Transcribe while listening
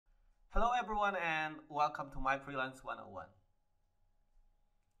Hello everyone and welcome to my freelance 101.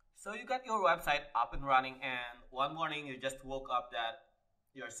 So you got your website up and running and one morning you just woke up that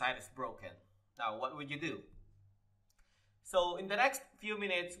your site is broken. Now what would you do? So in the next few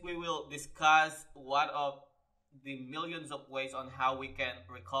minutes we will discuss one of the millions of ways on how we can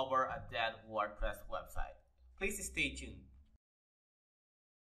recover a dead WordPress website. Please stay tuned.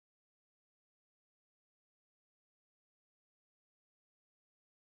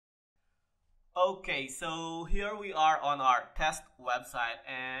 Okay, so here we are on our test website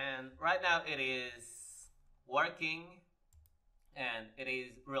and right now it is working and it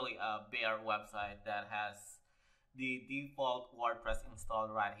is really a bare website that has the default WordPress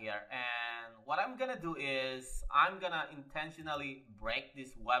installed right here. And what I'm gonna do is I'm gonna intentionally break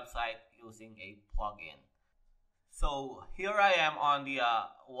this website using a plugin. So here I am on the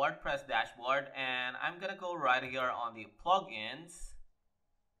WordPress dashboard and I'm gonna go right here on the plugins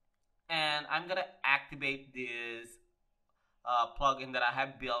and I'm gonna activate this plugin that I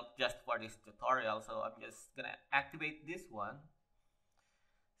have built just for this tutorial. So I'm just gonna activate this one.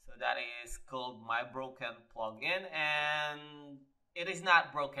 So that is called My Broken Plugin, and it is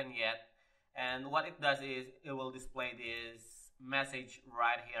not broken yet. And what it does is it will display this message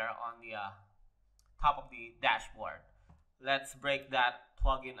right here on the top of the dashboard. Let's break that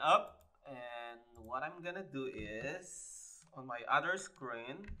plugin up, and what I'm gonna do is on my other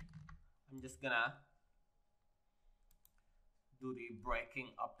screen I'm just gonna do the breaking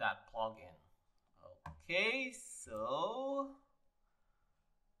of that plugin. Okay, so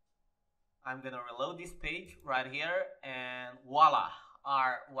I'm gonna reload this page right here and voila,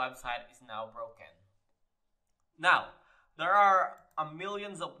 our website is now broken. Now, there are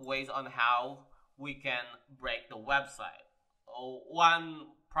millions of ways on how we can break the website. One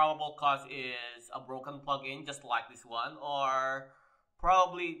probable cause is a broken plugin just like this one, or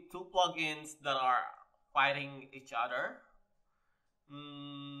probably two plugins that are fighting each other.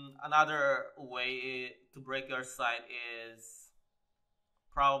 Another way to break your site is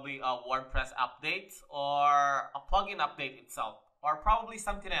probably a WordPress update or a plugin update itself, or probably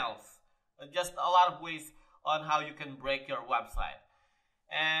something else. Just a lot of ways on how you can break your website.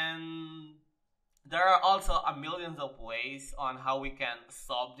 And there are also millions of ways on how we can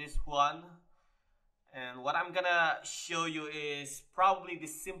solve this one. And what I'm gonna show you is probably the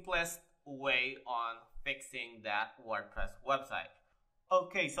simplest way on fixing that WordPress website.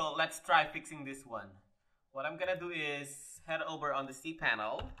 Okay, so let's try fixing this one. What I'm gonna do is head over on the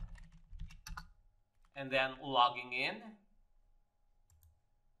cPanel and then logging in.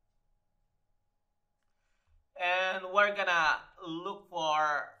 And we're gonna look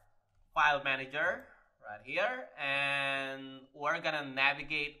for File Manager right here, and we're gonna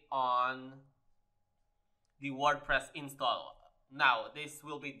navigate on the WordPress install. Now, this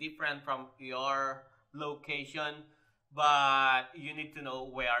will be different from your location, but you need to know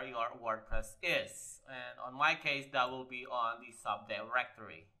where your WordPress is. And on my case, that will be on the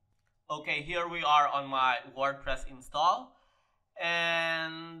subdirectory. Okay, here we are on my WordPress install.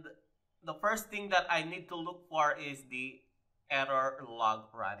 And the first thing that I need to look for is the error log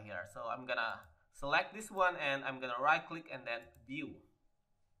right here. So I'm gonna select this one and I'm gonna right click and then view.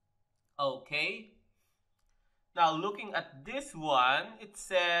 Okay. Now looking at this one, it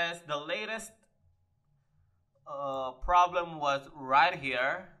says the latest problem was right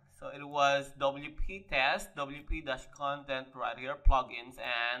here. So it was WP test, WP-content right here, plugins,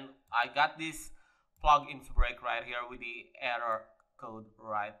 and I got this plugins break right here with the error code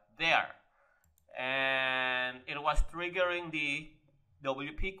right there. And it was triggering the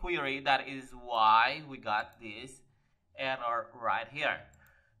WP query. That is why we got this error right here.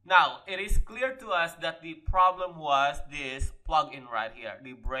 Now, it is clear to us that the problem was this plugin right here,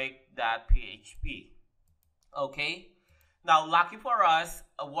 the break.php. Okay, now lucky for us,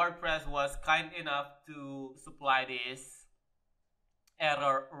 WordPress was kind enough to supply this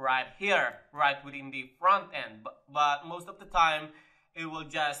error right here, right within the front end. But most of the time, it will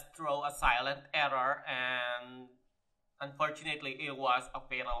just throw a silent error, and unfortunately, it was a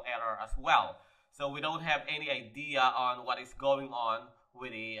fatal error as well. So we don't have any idea on what is going on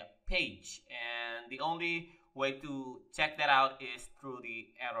with the page, and the only way to check that out is through the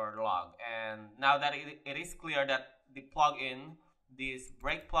error log. And now that it is clear that the plugin, this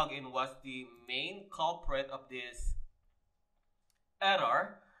break plugin, was the main culprit of this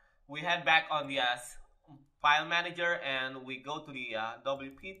error, we head back on the file manager and we go to the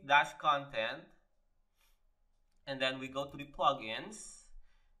WP-content, and then we go to the plugins,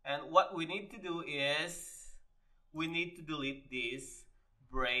 and what we need to do is we need to delete this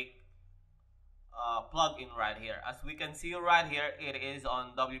break plugin right here. As we can see right here, it is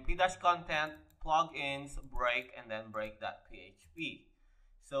on wp-content plugins break and then break.php.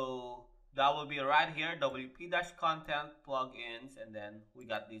 So that will be right here, wp-content plugins, and then we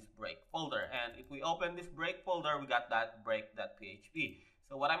got this break folder. And if we open this break folder, we got that break.php.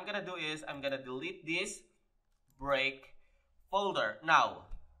 So what I'm gonna do is I'm gonna delete this break folder. Now,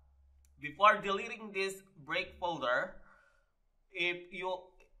 before deleting this break folder, if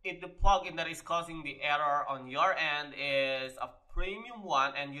the plugin that is causing the error on your end is a premium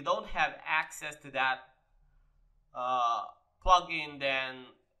one and you don't have access to that plugin, then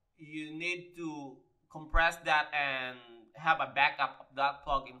you need to compress that and have a backup of that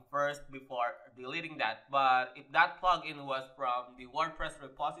plugin first before deleting that. But if that plugin was from the WordPress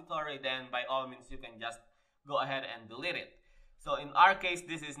repository, then by all means you can just go ahead and delete it. So in our case,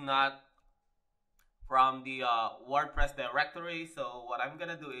 this is not from the WordPress directory. So what I'm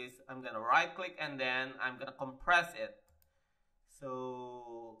gonna do is I'm gonna right click and then I'm gonna compress it.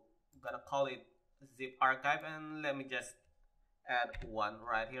 So I'm gonna call it zip archive, and let me just add one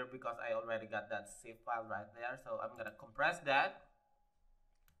right here because I already got that zip file right there. So I'm gonna compress that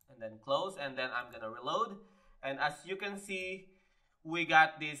and then close, and then I'm gonna reload. And as you can see, we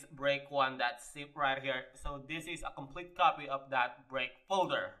got this break1.zip right here. So this is a complete copy of that break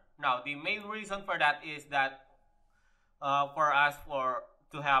folder. Now the main reason for that is that for us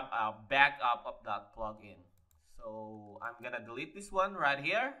to have a backup of that plugin. So I'm gonna delete this one right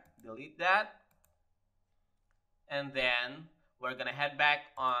here, delete that, and then we're gonna head back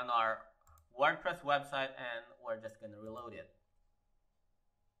on our WordPress website and we're just gonna reload it.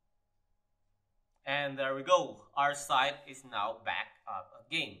 And there we go, our site is now back up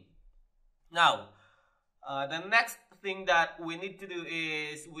again. Now, the next thing that we need to do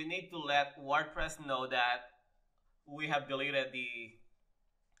is we need to let WordPress know that we have deleted the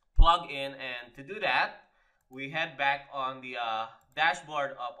plugin, and to do that, we head back on the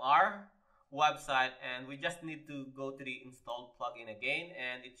dashboard of our website, and we just need to go to the installed plugin again,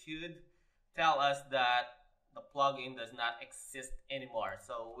 and it should tell us that the plugin does not exist anymore.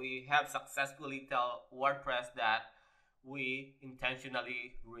 So we have successfully tell WordPress that we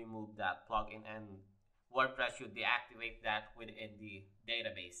intentionally removed that plugin, and WordPress should deactivate that within the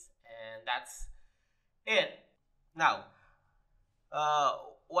database. And that's it. Now,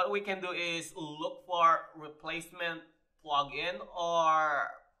 what we can do is look for replacement plugin, or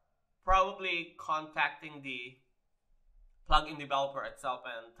probably contacting the plugin developer itself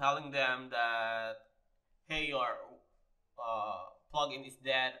and telling them that, hey, your plugin is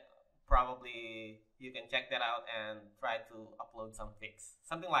dead. Probably you can check that out and try to upload some fix,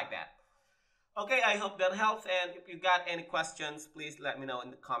 something like that. Okay, I hope that helps, and if you got any questions, please let me know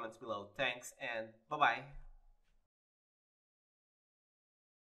in the comments below. Thanks, and bye-bye.